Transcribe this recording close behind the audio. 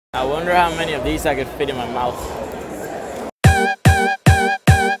I wonder how many of these I could fit in my mouth.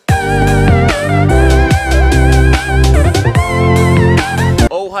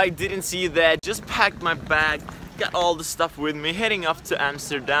 Oh, I didn't see that. Just packed my bag, got all the stuff with me, heading off to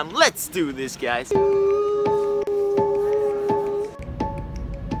Amsterdam. Let's do this, guys.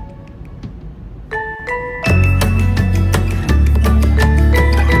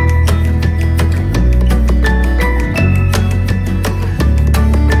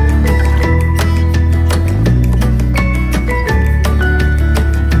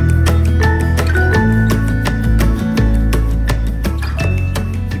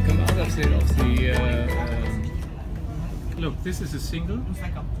 Look, this is a single,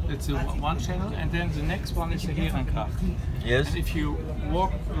 it's a one channel, and then the next one is the Herengracht. Yes. And if you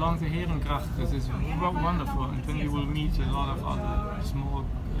walk along the Herengracht, this is wonderful, and then you will meet a lot of other small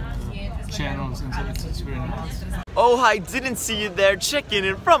channels, and so it's very nice. Oh, I didn't see you there, checking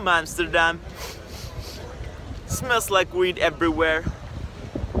in from Amsterdam. Smells like weed everywhere.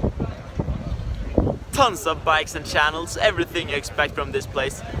 Tons of bikes and channels, everything you expect from this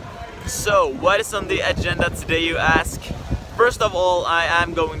place. So, what is on the agenda today, you ask? First of all, I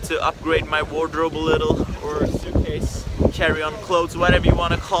am going to upgrade my wardrobe a little, or suitcase, carry-on clothes, whatever you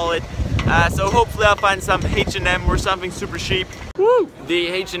want to call it. So hopefully I'll find some H&M or something super cheap. Woo! The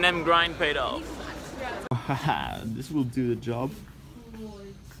H&M grind paid off. This will do the job.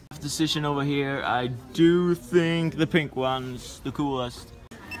 Decision over here, I do think the pink one's the coolest.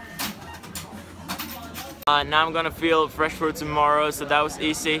 Now I'm gonna feel fresh for tomorrow, so that was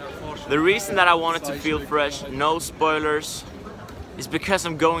easy. The reason that I wanted to feel fresh, no spoilers, is because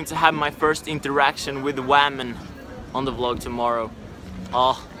I'm going to have my first interaction with Whammon on the vlog tomorrow.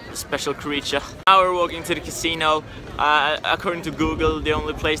 Oh, a special creature. Now we're walking to the casino. According to Google, the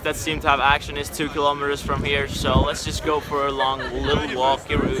only place that seemed to have action is 2 kilometers from here, so let's just go for a long little walk.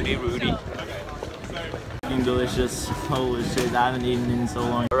 Rudy. Delicious. Holy shit, I haven't eaten in so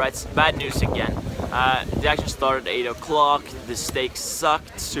long. Alright, bad news again. The action started at 8 o'clock, the steak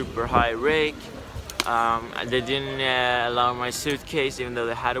sucked, super high rake. They didn't allow my suitcase, even though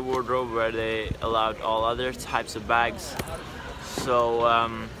they had a wardrobe where they allowed all other types of bags. So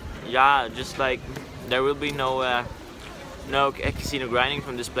yeah, just like there will be no casino grinding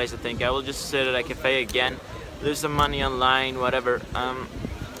from this place. I think I will just sit at a cafe again, lose some money online, whatever.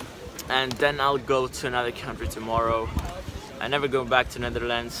 And then I'll go to another country tomorrow. I never go back to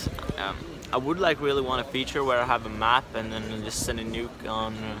Netherlands. I would like really want a feature where I have a map and then just send a nuke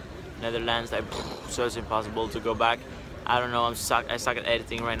on Netherlands. So it's impossible to go back. I don't know, I suck at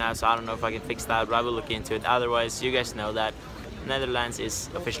editing right now, so I don't know if I can fix that, but I will look into it. Otherwise, you guys know that Netherlands is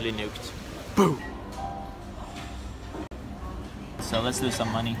officially nuked. Boom! So let's lose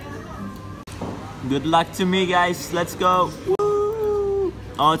some money. Good luck to me, guys. Let's go.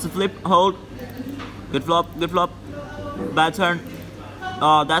 Oh, it's a flip, hold. Good flop, bad turn.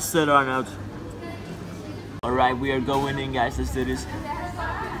 Oh, that's the run out. Alright, we are going in, guys, let's do this.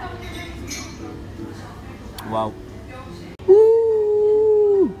 Wow.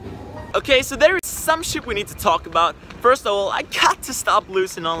 Woo! Okay, so there is some shit we need to talk about. First of all, I got to stop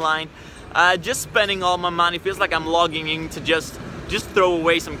losing online. Just spending all my money, feels like I'm logging in to just throw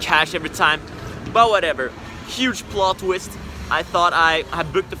away some cash every time. But whatever, huge plot twist. I thought I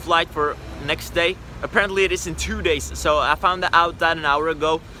had booked the flight for next day. Apparently it is in 2 days, so I found out that an hour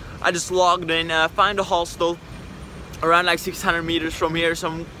ago. I just logged in, find a hostel around like 600 meters from here, so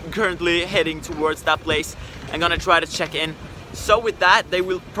I'm currently heading towards that place. I'm gonna try to check in. So with that, they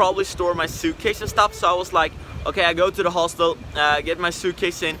will probably store my suitcase and stuff, so I was like, okay, I go to the hostel, get my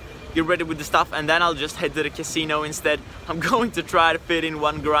suitcase in, get ready with the stuff, and then I'll just head to the casino instead. I'm going to try to fit in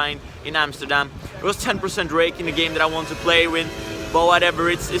one grind in Amsterdam. It was 10% rake in the game that I want to play with, but whatever,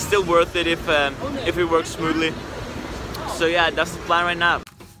 it's still worth it if it works smoothly. So yeah, that's the plan right now.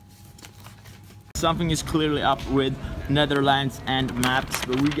 Something is clearly up with Netherlands and maps,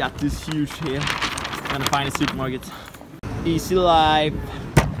 but we got this huge here. Gonna find a supermarket. Easy life.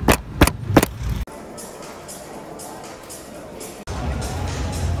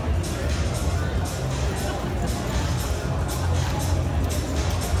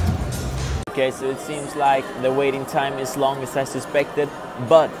 Okay, so it seems like the waiting time is long as I suspected,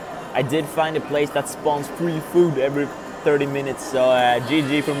 but I did find a place that spawns free food every 30 minutes, so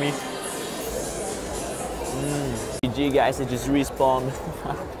GG for me. GG guys, I just respawned.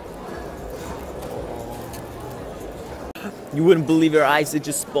 You wouldn't believe your eyes, it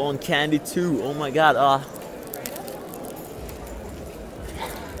just spawned candy too. Oh my god,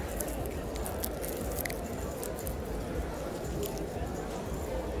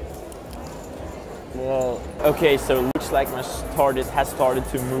 Whoa. Okay, so it looks looks like my target has started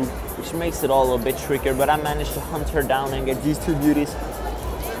to move, which makes it all a bit trickier, but I managed to hunt her down and get these two beauties.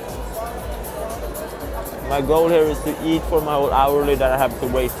 My goal here is to eat for my whole hourly that I have to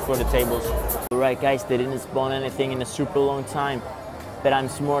waste for the tables. Alright guys, they didn't spawn anything in a super long time, but I'm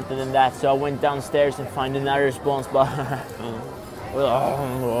smarter than that, so I went downstairs and found another spawn spot.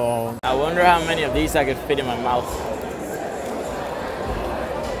 I wonder how many of these I could fit in my mouth.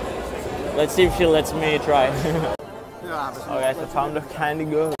 Let's see if she lets me try. Okay, I found her kind of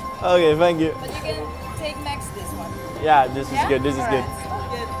good. Okay, thank you. But you can take next this one. Yeah, this is good, this is good.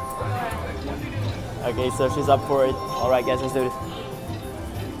 Good. Okay, so she's up for it. Alright guys, let's do this.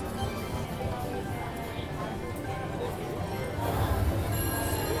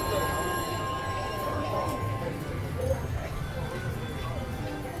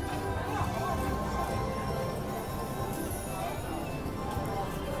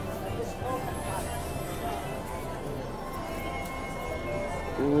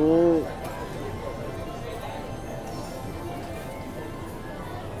 Ooh.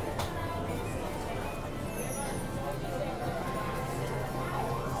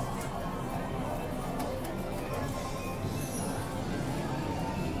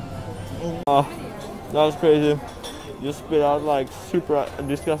 Oh, that was crazy. Just spit out like super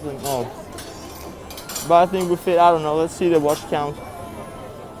disgusting. Oh, but I think we fit. I don't know. Let's see the watch count.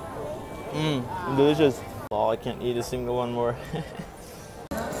 Delicious. Oh, I can't eat a single one more.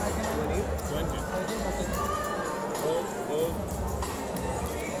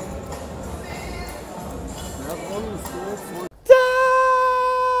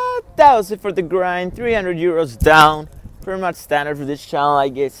 That was it for the grind. 300 euros down. Pretty much standard for this channel, I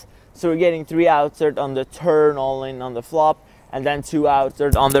guess. So we're getting 3 outsert on the turn, all in on the flop, and then 2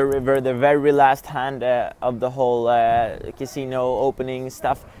 outsert on the river, the very last hand of the whole casino opening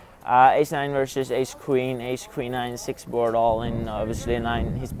stuff. Ace-9 versus Ace-Queen, Ace-Queen 9, 6 board, all in, obviously a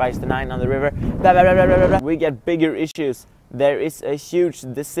 9, he spikes the 9 on the river. Blah, blah, blah, blah, blah, blah. We get bigger issues. There is a huge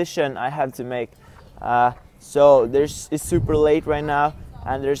decision I have to make. So it's super late right now,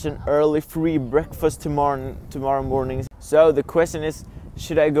 and there's an early free breakfast tomorrow morning. So the question is,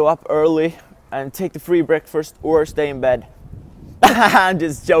 should I go up early and take the free breakfast or stay in bed? I'm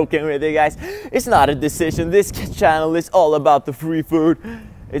just joking with you guys. It's not a decision. This channel is all about the free food.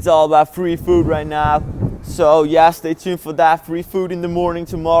 It's all about free food right now. So yeah, stay tuned for that. Free food in the morning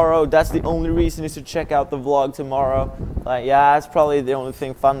tomorrow. That's the only reason is to check out the vlog tomorrow. Like, yeah, it's probably the only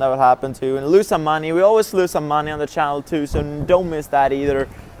thing fun that will happen too. And lose some money. We always lose some money on the channel too, so don't miss that either.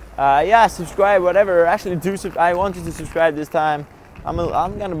 Yeah, subscribe, whatever. Actually, I want you to subscribe this time. I'm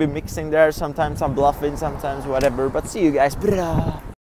gonna be mixing there. Sometimes I'm bluffing, sometimes whatever. But see you guys.